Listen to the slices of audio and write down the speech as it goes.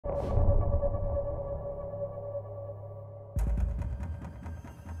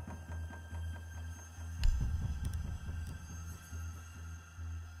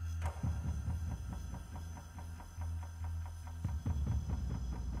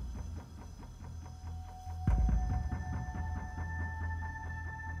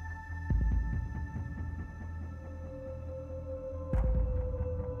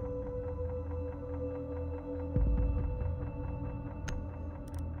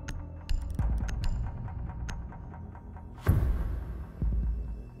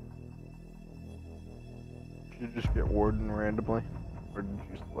You just get warden randomly, or did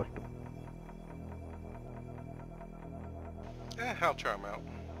you select them? I'll try them out.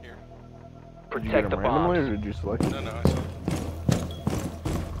 Here. Did you get them randomly, or did you select them? No, I saw.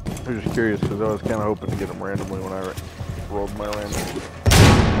 I was just curious because I was kind of hoping to get them randomly when I rolled my random.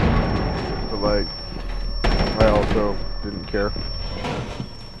 But like, I also didn't care.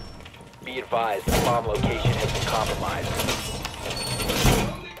 Be advised, the bomb location has been compromised.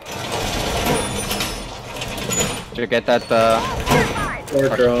 Did you get that? Or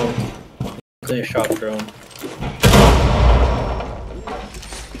drone. Clean shop drone.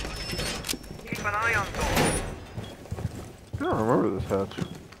 Keep an eye on door. I don't remember this hatch.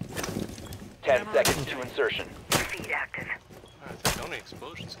 10 seconds to insertion. Feed active. I think only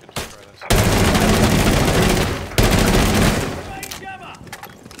explosions can destroy this.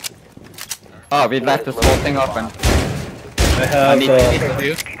 Oh, we left this whole thing open. I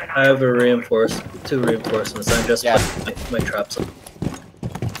have a two reinforcements. I'm just putting my traps up.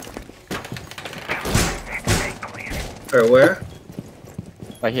 Or where?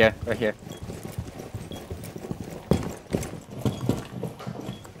 Right here, right here.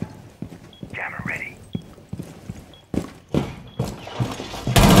 Jammer ready.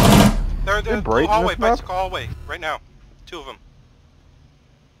 They're the hallway, bicycle hallway, right now. 2 of them.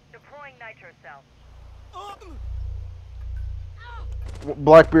 Deploying nitro cell.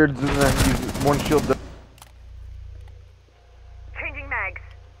 Blackbeard's in there. He's one shield. Changing mags.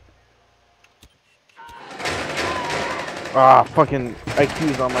 Ah, fucking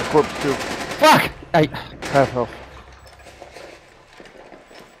IQ's on my corpse too. Fuck! Half health.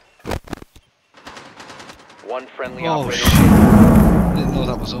 One friendly Oh operator. shit! I didn't know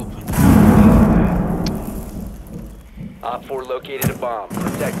that was open. Op 4 located a bomb.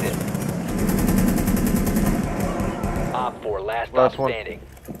 Protect it. Op 4, last stop standing.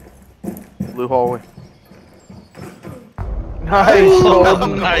 Blue hallway. Nice!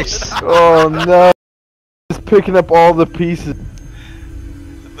 Oh, Nice! Oh no! Just picking up all the pieces.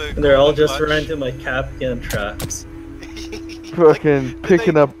 They're all just running to my Capcan traps. Fucking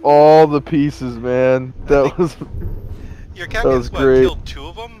picking up all the pieces, man. That was. Your captain was great. killed 2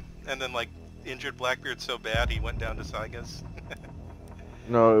 of them, and then like injured Blackbeard so bad he went down to Saigas.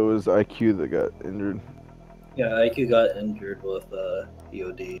 No, it was IQ that got injured. Yeah, IQ got injured with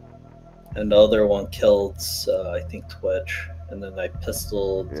EOD. And the other one killed, I think, Twitch. And then I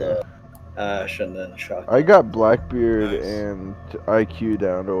pistoled Ash and then shot. I got Blackbeard and IQ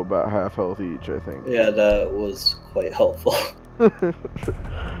down to about half health each, I think. Yeah, that was quite helpful.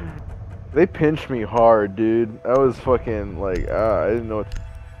 They pinched me hard, dude. I was fucking like, I didn't know what.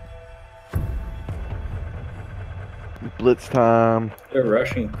 Blitz time. They're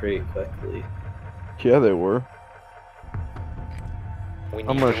rushing pretty quickly. Yeah, they were.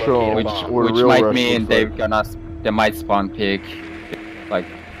 I'm gonna show them what which real might rush mean looks they might spawn pig like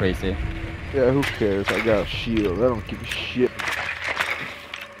crazy. Yeah, who cares? I got a shield. I don't give a shit.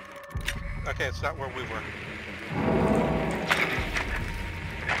 Okay, it's not where we were.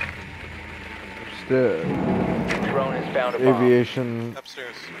 Upstairs. Drone has found a bomb. Aviation.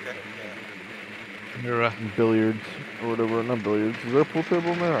 Upstairs. Okay. Mirror. Billiards or whatever. Not billiards. Is there a pool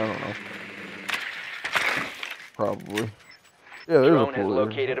table in there? I don't know. Probably. Yeah, there's Drone a has pool.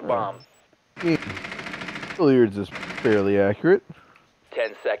 located a bomb. Yeah. Billiards is fairly accurate.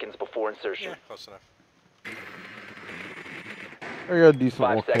 10 seconds before insertion. Yeah, close enough. I got a decent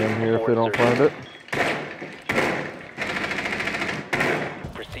 5 little seconds cam here if before they don't find it.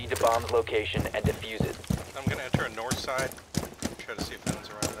 Proceed to bomb's location and defuse it. I'm gonna enter a north side. Try to see if anyone's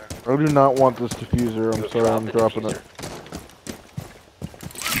around there. I do not want this diffuser. You I'm have sorry, I'm dropped the dropping it.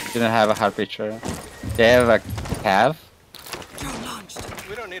 diffuser. Didn't have a heart picture. They have a cav.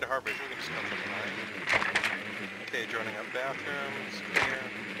 We don't need a harbor. We can just come from behind. Okay, joining up bathrooms. Clear.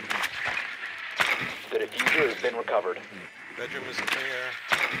 The diffuser has been recovered. Bedroom is clear.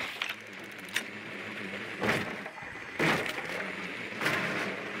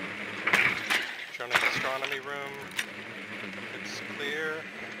 Joining astronomy room. It's clear.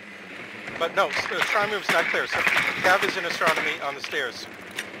 But no, the astronomy room's not clear. So Cav is in astronomy on the stairs.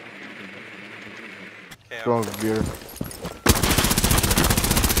 Cav. Strong computer.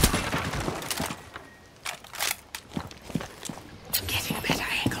 Getting a better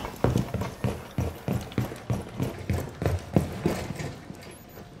angle.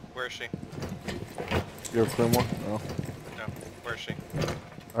 Where is she? You have Claymore? No. No. Where is she?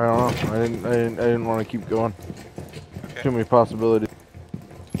 I don't know. I didn't want to keep going. Okay. Too many possibilities.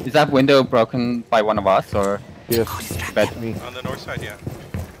 Is that window broken by one of us or? Yes. Bet me. On the north side, yeah.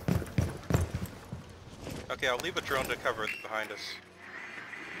 Okay, I'll leave a drone to cover it behind us.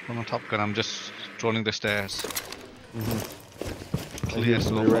 I'm on Top Gun. I'm just trolling the stairs. I Clear hear so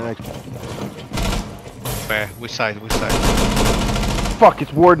somebody far. right next. Where? Which side? Which side? Fuck,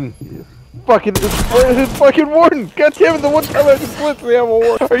 it's Warden. Fucking, it's fucking Warden. God damn it, the one time I can blitz the ammo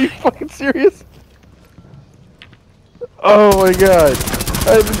Warden. Are you fucking serious? Oh my god.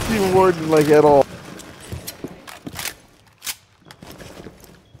 I haven't seen Warden like at all.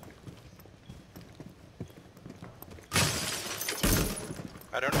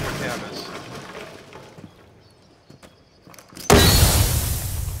 I don't know where Cam is.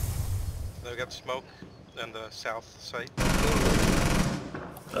 They've got smoke in the south site.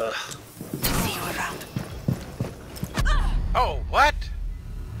 Ugh. See you around. Oh, what?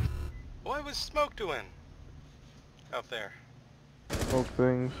 What was smoke doing out there? Smoke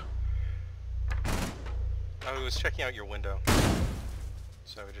things. Oh, he was checking out your window.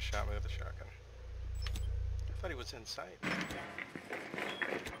 So he just shot me with a shotgun. I thought he was in sight.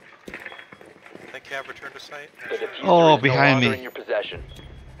 Think Cav returned to site? The diffuser Oh, is behind no longer me. in your possession.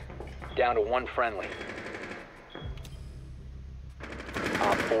 Down to one friendly.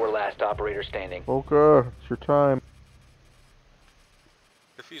 Op 4 last operator standing. Polka, it's your time.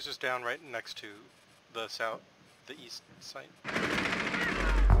 Diffuser's down right next to the east site.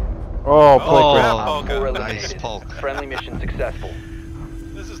 Oh, Oh, Polka. crap, Op Polka. 4 Nice, eliminated. Polk. Friendly mission successful.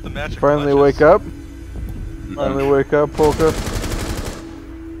 This is the magic Finally clutches. wake up. Finally wake up, Polka.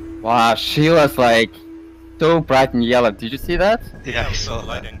 Wow, she was like so bright and yellow. Did you see that? Yeah, I with saw the that.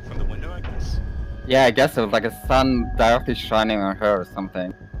 lighting from the window, I guess. Yeah, I guess it was like a sun directly shining on her or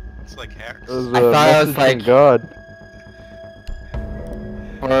something. It's like hacks. It was I a thought it was message from like- God.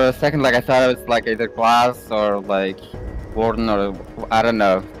 For a second, like I thought it was like either Glass or like Warden or I don't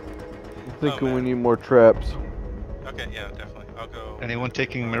know. I'm thinking we man. need more traps. Okay, yeah, definitely. I'll go. Anyone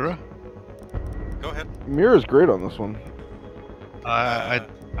taking mirror? Go ahead. Mirror's great on this one.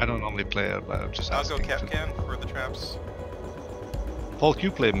 I don't normally play it, but I'm just I'll go asking. Capcan for the traps. Polk,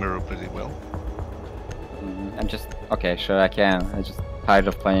 you play mirror pretty well. I'm just okay. Sure, I can. I just tired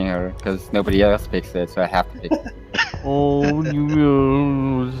of playing her because nobody else picks it, so I have to pick it. Oh, this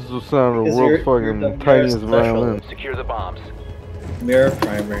is the sound of the Because world's you're the fucking tiniest special. violin. Secure the bombs. Mirror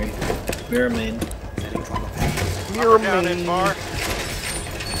primary. Mirror main. Mirror Down in bar.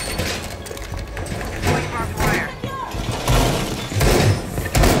 Deploying barbed wire.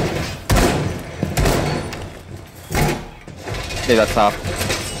 Okay, that's off.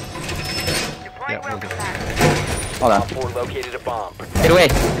 Deploying Yeah, we'll welcome do. pack. Hold on. Op 4 located a bomb. Get away.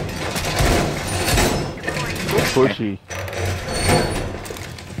 Pushy.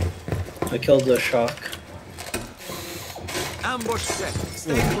 I killed the shock. Welcome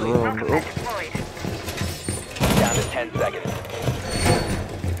Oh, pack deployed. Down to 10 seconds.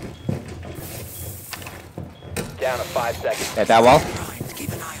 Down to 5 seconds. Yeah, that wall.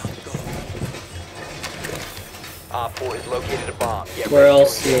 Op 4 has located a bomb. Get Where ready to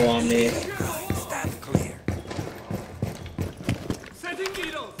else do you engage. want me?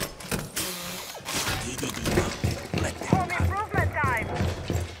 Home improvement time.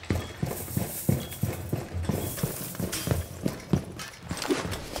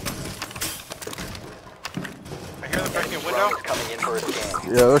 I hear them breaking a Drone window. is coming in for a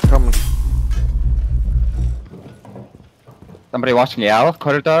scan. yeah, they're coming. Somebody watching the L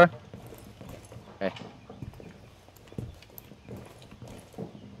corridor. Okay.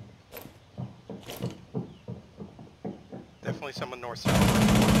 Definitely someone north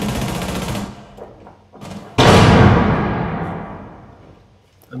south.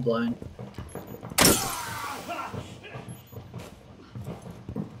 I'm blind.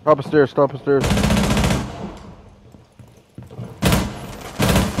 Top of stairs, top of stairs.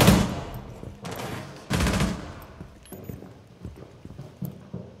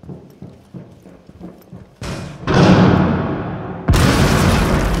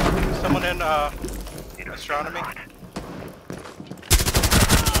 Someone in astronomy.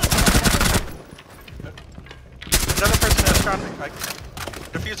 Another person in astronomy.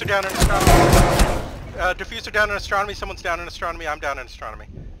 Diffuser down in astronomy. Diffuser down in astronomy. Someone's down in astronomy. I'm down in astronomy.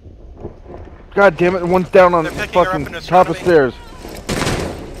 God damn it, one's down on They're picking her up fucking in top of astronomy.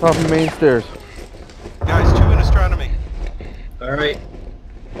 stairs. Top of main stairs. Guys, 2 in astronomy. Alright.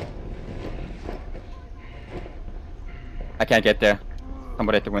 I can't get there.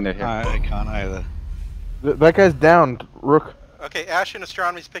 Somebody at the window here. I can't either. That guy's down, Rook. Okay, Ash in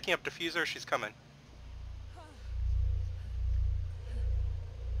astronomy's picking up diffuser. She's coming.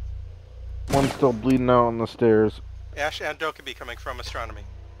 One's still bleeding out on the stairs. Ash and Dokkaby coming from astronomy.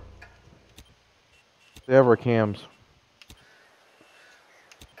 They have our cams.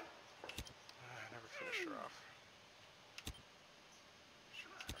 I never finish her off.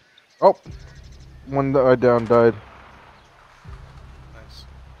 Oh, one down died. Nice.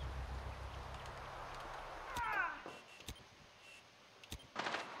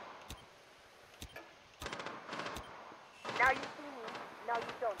 Now you see me. Now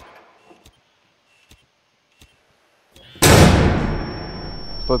you don't.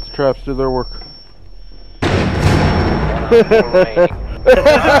 Just let the traps do their work. 1 Op 4 remaining.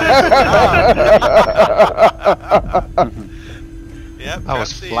 Yep. I was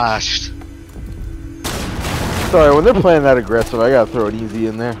trap siege. flashed. Sorry, when they're playing that aggressive, I gotta throw it easy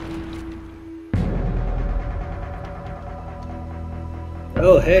in there.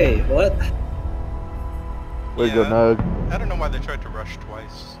 Oh, hey, what? Way to go, Nug. I don't know why they tried to rush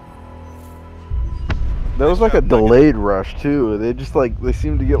twice. That was like a Nice job, Nugget. delayed rush too. They just like they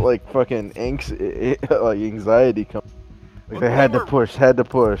seemed to get like fucking like anxiety coming. Like Well, they they had to were- push, had to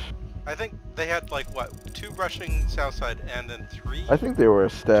push. I think they had like what, 2 rushing south side and then 3? I think they were a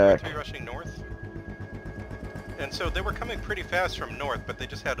 2 or stack. 3 rushing north. And so they were coming pretty fast from north, but they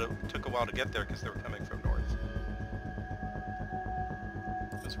just took a while to get there because they were coming from north.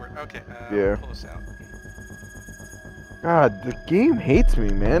 Okay, Yeah. pull us out. God, the game hates me,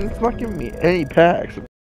 man. It's not giving me any packs.